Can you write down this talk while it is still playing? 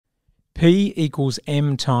P equals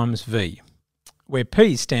M times V, where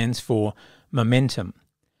P stands for momentum.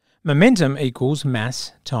 Momentum equals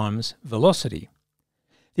mass times velocity.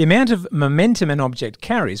 The amount of momentum an object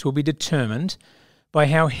carries will be determined by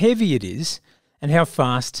how heavy it is and how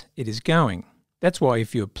fast it is going. That's why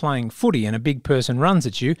if you're playing footy and a big person runs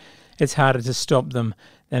at you, it's harder to stop them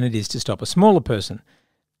than it is to stop a smaller person.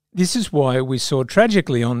 This is why we saw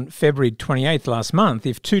tragically on February 28th last month,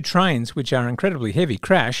 if two trains, which are incredibly heavy,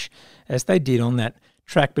 crash, as they did on that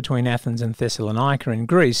track between Athens and Thessalonica in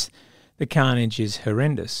Greece, the carnage is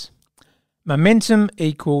horrendous. Momentum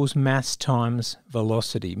equals mass times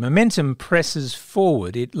velocity. Momentum presses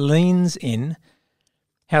forward. It leans in.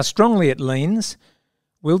 How strongly it leans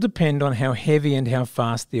will depend on how heavy and how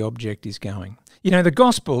fast the object is going. You know, the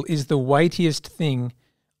gospel is the weightiest thing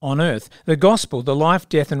on earth. The gospel, the life,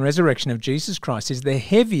 death and resurrection of Jesus Christ, is the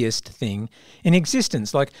heaviest thing in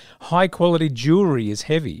existence. Like high-quality jewelry is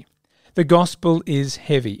heavy. The gospel is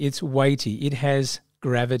heavy. It's weighty. It has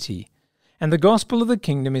gravity. And the gospel of the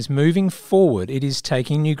kingdom is moving forward. It is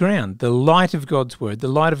taking new ground. The light of God's word, the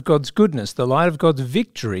light of God's goodness, the light of God's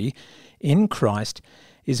victory in Christ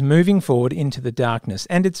is moving forward into the darkness.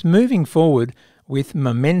 And it's moving forward with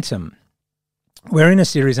momentum. We're in a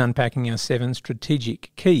series unpacking our 7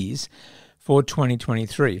 strategic keys for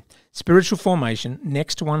 2023. Spiritual formation,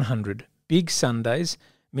 next 100, big Sundays,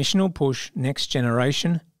 missional push, next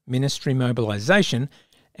generation, ministry mobilization,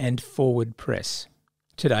 and forward press.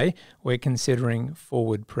 Today, we're considering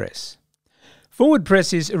forward press. Forward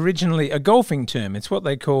press is originally a golfing term. It's what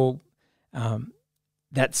they call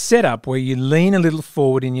that setup where you lean a little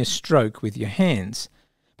forward in your stroke with your hands.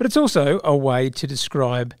 But it's also a way to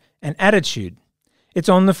describe an attitude. It's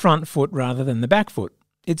on the front foot rather than the back foot.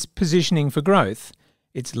 It's positioning for growth.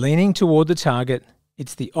 It's leaning toward the target.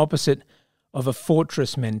 It's the opposite of a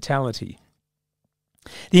fortress mentality.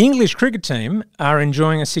 The English cricket team are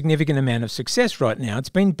enjoying a significant amount of success right now. It's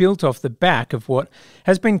been built off the back of what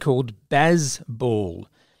has been called Baz ball.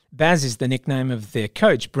 Baz is the nickname of their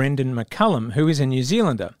coach, Brendan McCullum, who is a New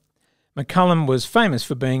Zealander. McCullum was famous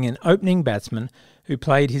for being an opening batsman who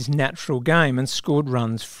played his natural game and scored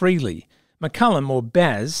runs freely. McCullum, or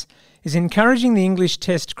Baz, is encouraging the English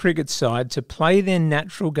Test cricket side to play their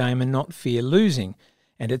natural game and not fear losing,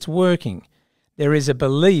 and it's working. There is a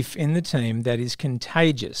belief in the team that is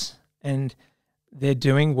contagious, and they're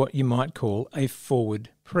doing what you might call a forward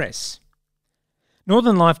press.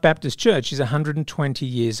 Northern Life Baptist Church is 120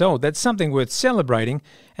 years old. That's something worth celebrating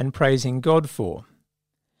and praising God for.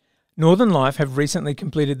 Northern Life have recently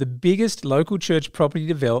completed the biggest local church property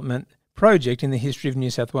development project in the history of New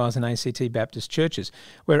South Wales and ACT Baptist churches.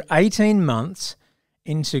 We're 18 months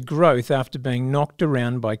into growth after being knocked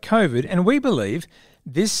around by COVID, and we believe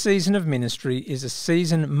this season of ministry is a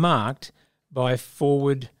season marked by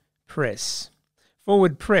forward press.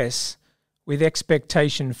 Forward press with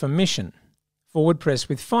expectation for mission. Forward press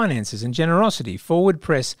with finances and generosity. Forward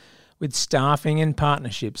press with staffing and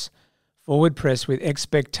partnerships. Forward press with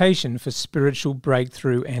expectation for spiritual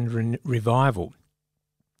breakthrough and revival.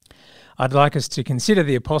 I'd like us to consider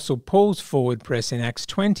the Apostle Paul's forward press in Acts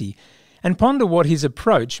 20 and ponder what his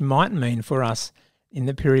approach might mean for us in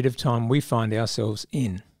the period of time we find ourselves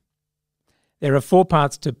in. There are 4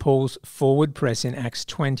 parts to Paul's forward press in Acts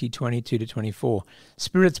 20, 22-24.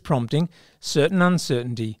 Spirit's prompting, certain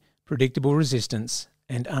uncertainty, predictable resistance,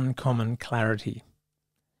 and uncommon clarity.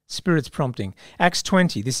 Spirit's prompting. Acts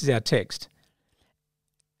 20, this is our text.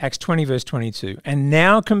 Acts 20, verse 22. And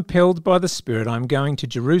now compelled by the Spirit, I'm going to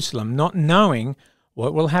Jerusalem, not knowing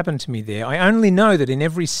what will happen to me there. I only know that in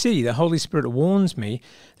every city the Holy Spirit warns me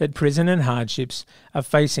that prison and hardships are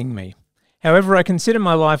facing me. However, I consider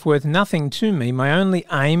my life worth nothing to me. My only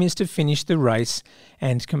aim is to finish the race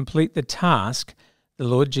and complete the task the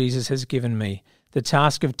Lord Jesus has given me, the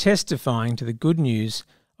task of testifying to the good news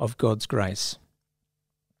of God's grace.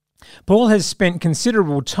 Paul has spent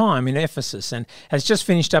considerable time in Ephesus and has just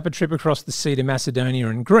finished up a trip across the sea to Macedonia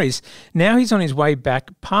and Greece. Now he's on his way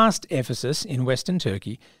back past Ephesus in western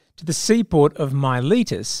Turkey to the seaport of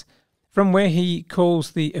Miletus, from where he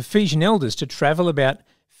calls the Ephesian elders to travel about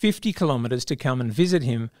 50 kilometres to come and visit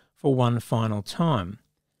him for one final time.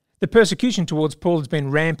 The persecution towards Paul has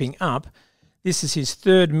been ramping up. This is his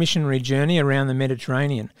 3rd missionary journey around the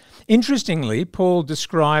Mediterranean. Interestingly, Paul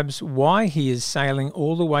describes why he is sailing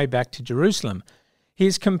all the way back to Jerusalem. He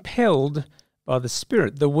is compelled by the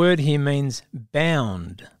Spirit. The word here means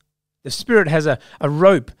bound. The Spirit has a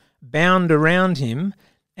rope bound around him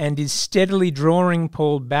and is steadily drawing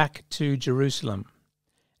Paul back to Jerusalem.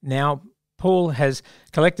 Now, Paul has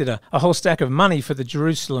collected a whole stack of money for the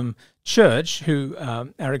Jerusalem church who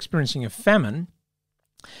are experiencing a famine.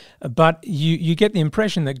 But you get the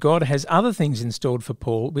impression that God has other things installed for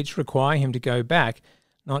Paul which require him to go back,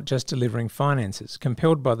 not just delivering finances,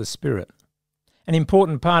 compelled by the Spirit. An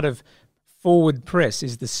important part of forward press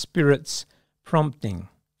is the Spirit's prompting.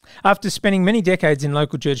 After spending many decades in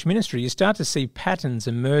local church ministry, you start to see patterns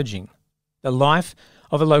emerging. The life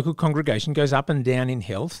of a local congregation goes up and down in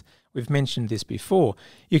health. We've mentioned this before.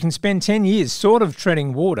 You can spend 10 years sort of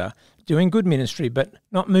treading water, doing good ministry, but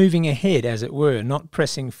not moving ahead, as it were, not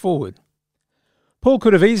pressing forward. Paul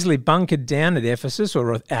could have easily bunkered down at Ephesus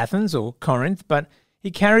or Athens or Corinth, but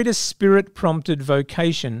he carried a Spirit-prompted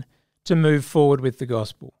vocation to move forward with the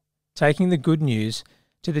gospel, taking the good news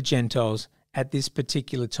to the Gentiles at this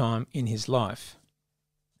particular time in his life.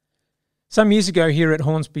 Some years ago here at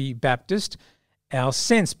Hornsby Baptist, our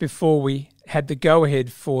sense before we had the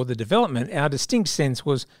go-ahead for the development, our distinct sense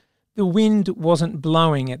was the wind wasn't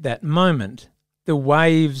blowing at that moment. The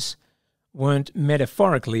waves weren't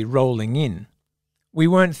metaphorically rolling in. We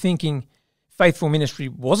weren't thinking faithful ministry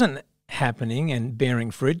wasn't happening and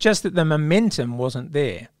bearing fruit, just that the momentum wasn't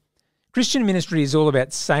there. Christian ministry is all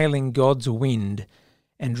about sailing God's wind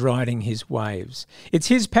and riding his waves. It's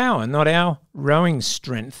his power, not our rowing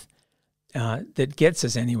strength, that gets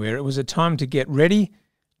us anywhere. It was a time to get ready,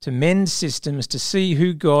 to mend systems, to see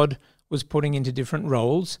who God was putting into different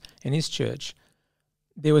roles in his church.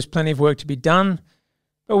 There was plenty of work to be done,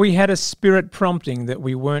 but we had a Spirit prompting that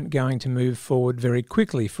we weren't going to move forward very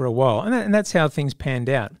quickly for a while, and that's how things panned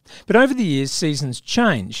out. But over the years, seasons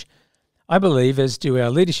change. I believe, as do our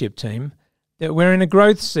leadership team, that we're in a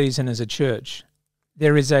growth season as a church.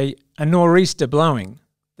 There is a nor'easter blowing.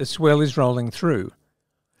 The swell is rolling through.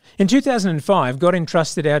 In 2005, God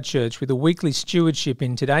entrusted our church with a weekly stewardship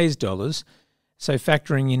in today's dollars, so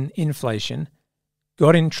factoring in inflation.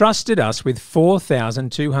 God entrusted us with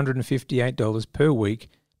 $4,258 per week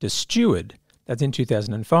to steward. That's in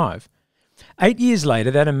 2005. 8 years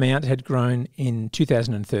later, that amount had grown in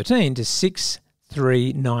 2013 to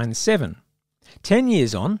 $6,397. 10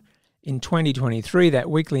 years on, in 2023, that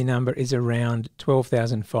weekly number is around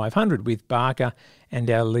 $12,500 with Barker and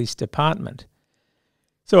our leased apartment.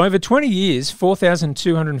 So over 20 years,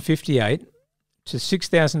 $4,258 to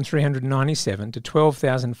 $6,397 to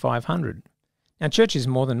 $12,500. Now, church is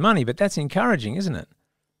more than money, but that's encouraging, isn't it?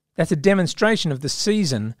 That's a demonstration of the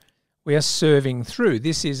season we are serving through.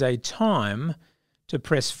 This is a time to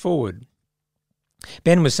press forward.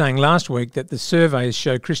 Ben was saying last week that the surveys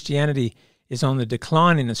show Christianity is on the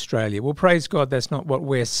decline in Australia. Well, praise God, that's not what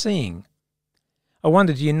we're seeing. I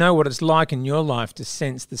wonder, do you know what it's like in your life to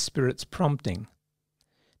sense the Spirit's prompting?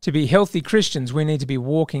 To be healthy Christians, we need to be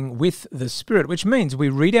walking with the Spirit, which means we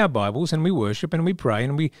read our Bibles and we worship and we pray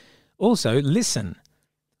and we also listen.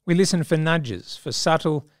 We listen for nudges, for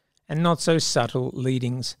subtle and not so subtle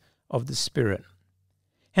leadings of the Spirit.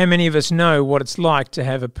 How many of us know what it's like to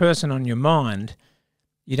have a person on your mind?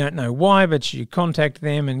 You don't know why, but you contact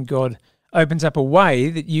them and God opens up a way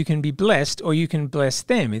that you can be blessed or you can bless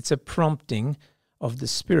them. It's a prompting of the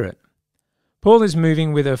Spirit. Paul is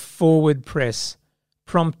moving with a forward press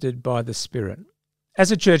prompted by the Spirit.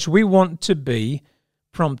 As a church, we want to be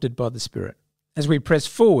prompted by the Spirit as we press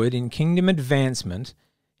forward in kingdom advancement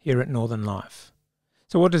here at Northern Life.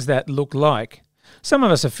 So what does that look like? Some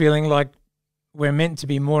of us are feeling like we're meant to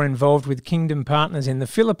be more involved with kingdom partners in the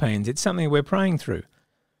Philippines. It's something we're praying through.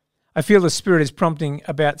 I feel the Spirit is prompting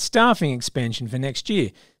about staffing expansion for next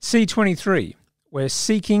year. SEE23, we're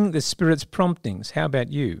seeking the Spirit's promptings. How about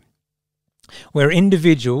you? We're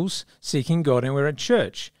individuals seeking God, and we're a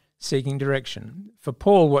church seeking direction. For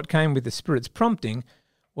Paul, what came with the Spirit's prompting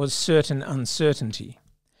was certain uncertainty.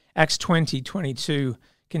 Acts 20:22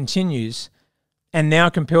 continues, "And now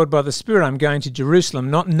compelled by the Spirit, I'm going to Jerusalem,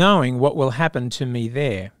 not knowing what will happen to me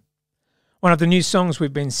there." One of the new songs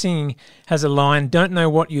we've been singing has a line, "Don't know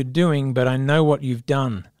what you're doing, but I know what you've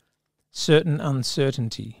done." Certain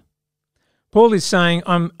uncertainty. Paul is saying,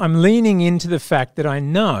 I'm leaning into the fact that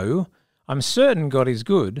I'm certain God is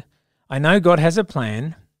good. I know God has a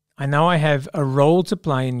plan. I know I have a role to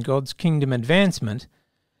play in God's kingdom advancement.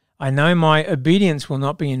 I know my obedience will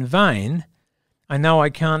not be in vain. I know I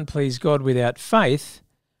can't please God without faith.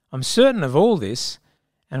 I'm certain of all this,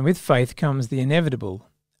 and with faith comes the inevitable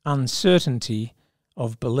uncertainty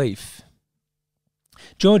of belief.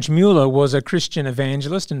 George Mueller was a Christian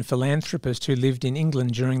evangelist and philanthropist who lived in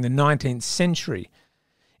England during the 19th century.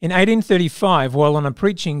 In 1835, while on a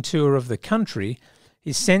preaching tour of the country,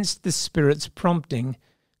 he sensed the Spirit's prompting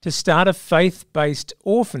to start a faith-based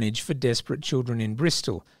orphanage for desperate children in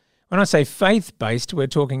Bristol. When I say faith-based, we're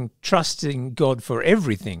talking trusting God for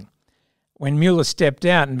everything. When Mueller stepped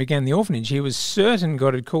out and began the orphanage, he was certain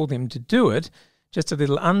God had called him to do it, just a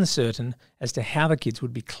little uncertain as to how the kids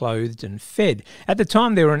would be clothed and fed. At the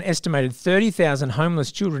time, there were an estimated 30,000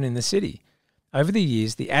 homeless children in the city. Over the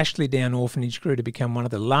years, the Ashley Down Orphanage grew to become one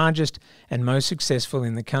of the largest and most successful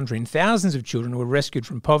in the country, and thousands of children were rescued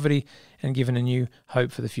from poverty and given a new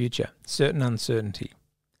hope for the future. Certain uncertainty.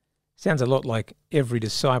 Sounds a lot like every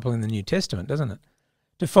disciple in the New Testament, doesn't it?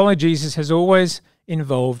 To follow Jesus has always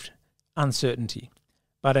involved uncertainty.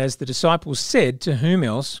 But as the disciples said, to whom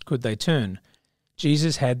else could they turn?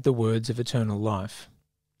 Jesus had the words of eternal life.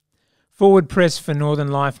 Forward press for Northern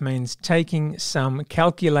Life means taking some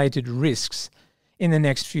calculated risks in the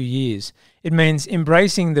next few years. It means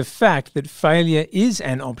embracing the fact that failure is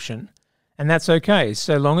an option, and that's okay,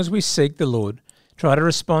 so long as we seek the Lord, try to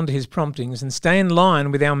respond to his promptings, and stay in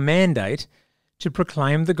line with our mandate to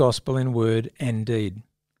proclaim the gospel in word and deed.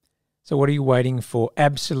 So what are you waiting for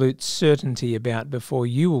absolute certainty about before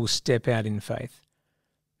you will step out in faith?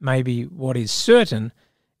 Maybe what is certain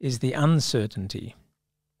is the uncertainty.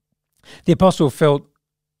 The apostle felt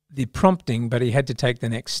the prompting, but he had to take the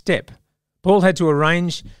next step. Paul had to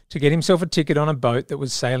arrange to get himself a ticket on a boat that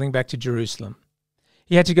was sailing back to Jerusalem.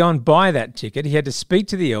 He had to go and buy that ticket. He had to speak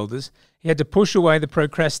to the elders. He had to push away the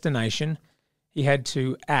procrastination. He had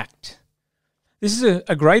to act. This is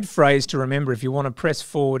a great phrase to remember if you want to press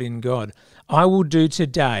forward in God. I will do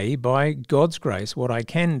today, by God's grace, what I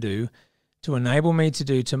can do to enable me to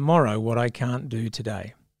do tomorrow what I can't do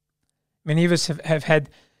today. Many of us have had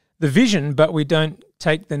the vision, but we don't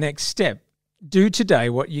take the next step. Do today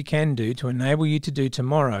what you can do to enable you to do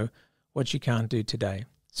tomorrow what you can't do today.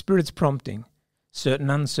 Spirit's prompting, certain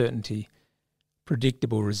uncertainty,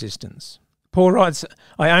 predictable resistance. Paul writes,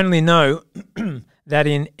 I only know that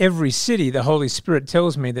in every city the Holy Spirit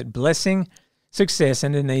tells me that blessing, success,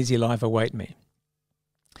 and an easy life await me.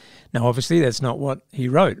 Now, obviously, that's not what he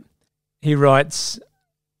wrote. He writes,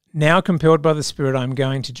 now compelled by the Spirit, I am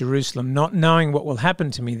going to Jerusalem, not knowing what will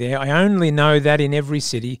happen to me there. I only know that in every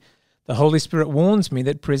city the Holy Spirit warns me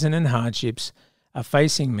that prison and hardships are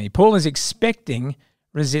facing me. Paul is expecting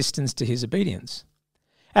resistance to his obedience.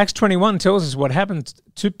 Acts 21 tells us what happened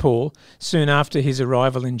to Paul soon after his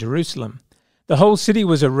arrival in Jerusalem. The whole city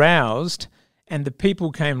was aroused, and the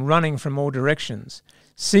people came running from all directions.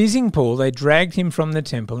 Seizing Paul, they dragged him from the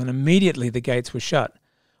temple, and immediately the gates were shut.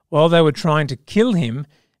 While they were trying to kill him,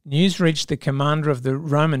 news reached the commander of the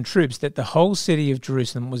Roman troops that the whole city of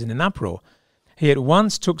Jerusalem was in an uproar. He at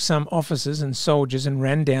once took some officers and soldiers and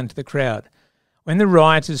ran down to the crowd. When the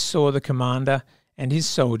rioters saw the commander and his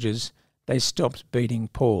soldiers, they stopped beating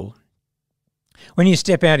Paul. When you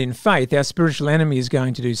step out in faith, our spiritual enemy is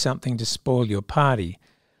going to do something to spoil your party.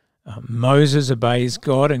 Moses obeys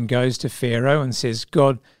God and goes to Pharaoh and says,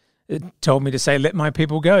 God told me to say, let my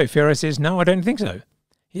people go. Pharaoh says, no, I don't think so.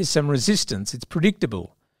 Here's some resistance. It's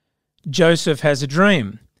predictable. Joseph has a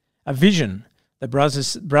dream, a vision. The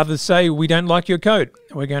brothers say, we don't like your coat.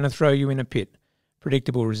 We're going to throw you in a pit.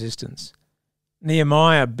 Predictable resistance.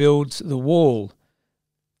 Nehemiah builds the wall.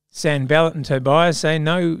 Sanballat and Tobiah say,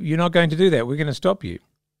 no, you're not going to do that. We're going to stop you.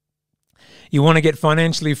 You want to get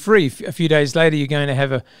financially free. A few days later, you're going to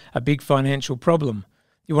have a big financial problem.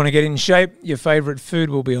 You want to get in shape. Your favourite food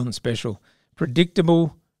will be on special.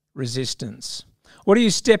 Predictable resistance. What are you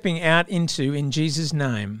stepping out into in Jesus'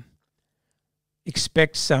 name?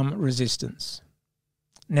 Expect some resistance.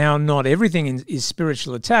 Now, not everything is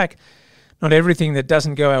spiritual attack. Not everything that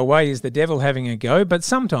doesn't go our way is the devil having a go, but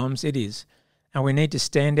sometimes it is. And we need to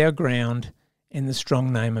stand our ground in the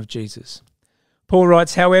strong name of Jesus. Paul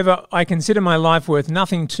writes, however, I consider my life worth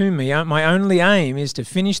nothing to me. My only aim is to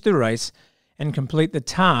finish the race and complete the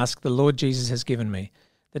task the Lord Jesus has given me,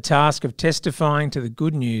 the task of testifying to the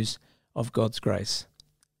good news of God's grace.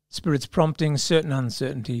 Spirit's prompting, certain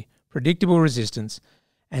uncertainty, predictable resistance,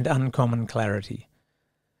 and uncommon clarity.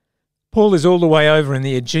 Paul is all the way over in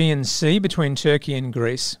the Aegean Sea between Turkey and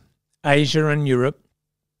Greece, Asia and Europe,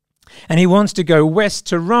 and he wants to go west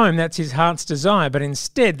to Rome. That's his heart's desire, but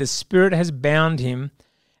instead the Spirit has bound him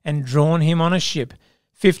and drawn him on a ship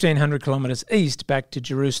 1,500 kilometres east back to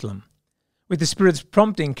Jerusalem. With the Spirit's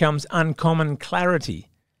prompting comes uncommon clarity.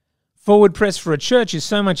 Forward press for a church is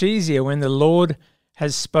so much easier when the Lord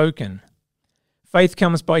has spoken. Faith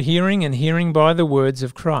comes by hearing, and hearing by the words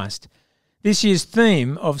of Christ. This year's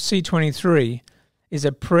theme of SEE23 is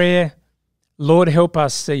a prayer, Lord, help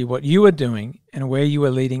us see what you are doing and where you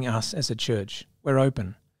are leading us as a church. We're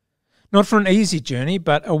open. Not for an easy journey,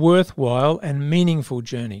 but a worthwhile and meaningful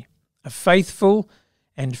journey, a faithful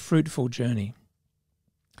and fruitful journey.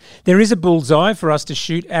 There is a bullseye for us to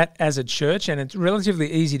shoot at as a church, and it's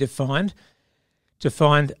relatively easy to find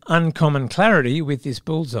uncommon clarity with this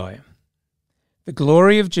bullseye. The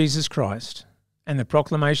glory of Jesus Christ, and the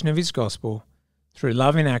proclamation of his gospel through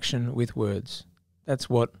love in action with words. That's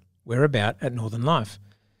what we're about at Northern Life.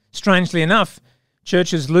 Strangely enough,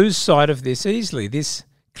 churches lose sight of this easily. This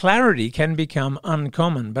clarity can become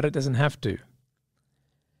uncommon, but it doesn't have to.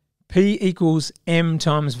 P equals M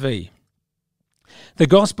times V. The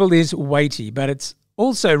gospel is weighty, but it's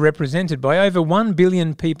also represented by over 1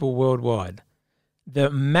 billion people worldwide. The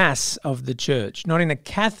mass of the church, not in a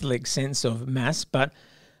Catholic sense of mass, but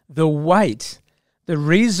the weight, the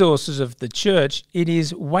resources of the church, it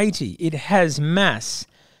is weighty. It has mass.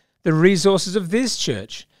 The resources of this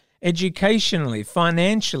church, educationally,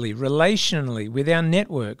 financially, relationally, with our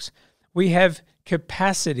networks, we have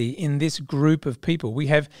capacity in this group of people. We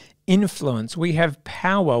have influence, we have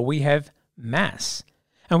power, we have mass.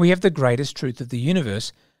 And we have the greatest truth of the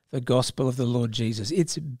universe, the gospel of the Lord Jesus.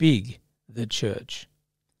 It's big, the church,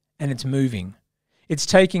 and it's moving. It's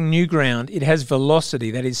taking new ground. It has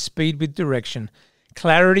velocity, that is speed with direction.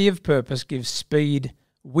 Clarity of purpose gives speed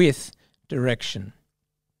with direction.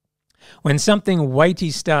 When something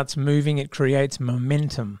weighty starts moving, it creates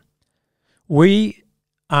momentum. We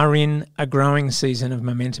are in a growing season of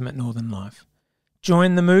momentum at Northern Life.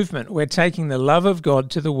 Join the movement. We're taking the love of God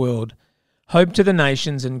to the world, hope to the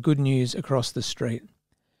nations, and good news across the street.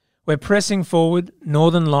 We're pressing forward.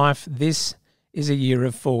 Northern Life, this is a year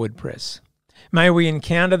of forward press. May we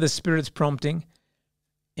encounter the Spirit's prompting,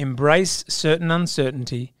 embrace certain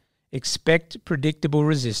uncertainty, expect predictable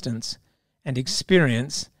resistance, and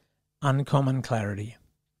experience uncommon clarity.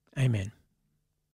 Amen.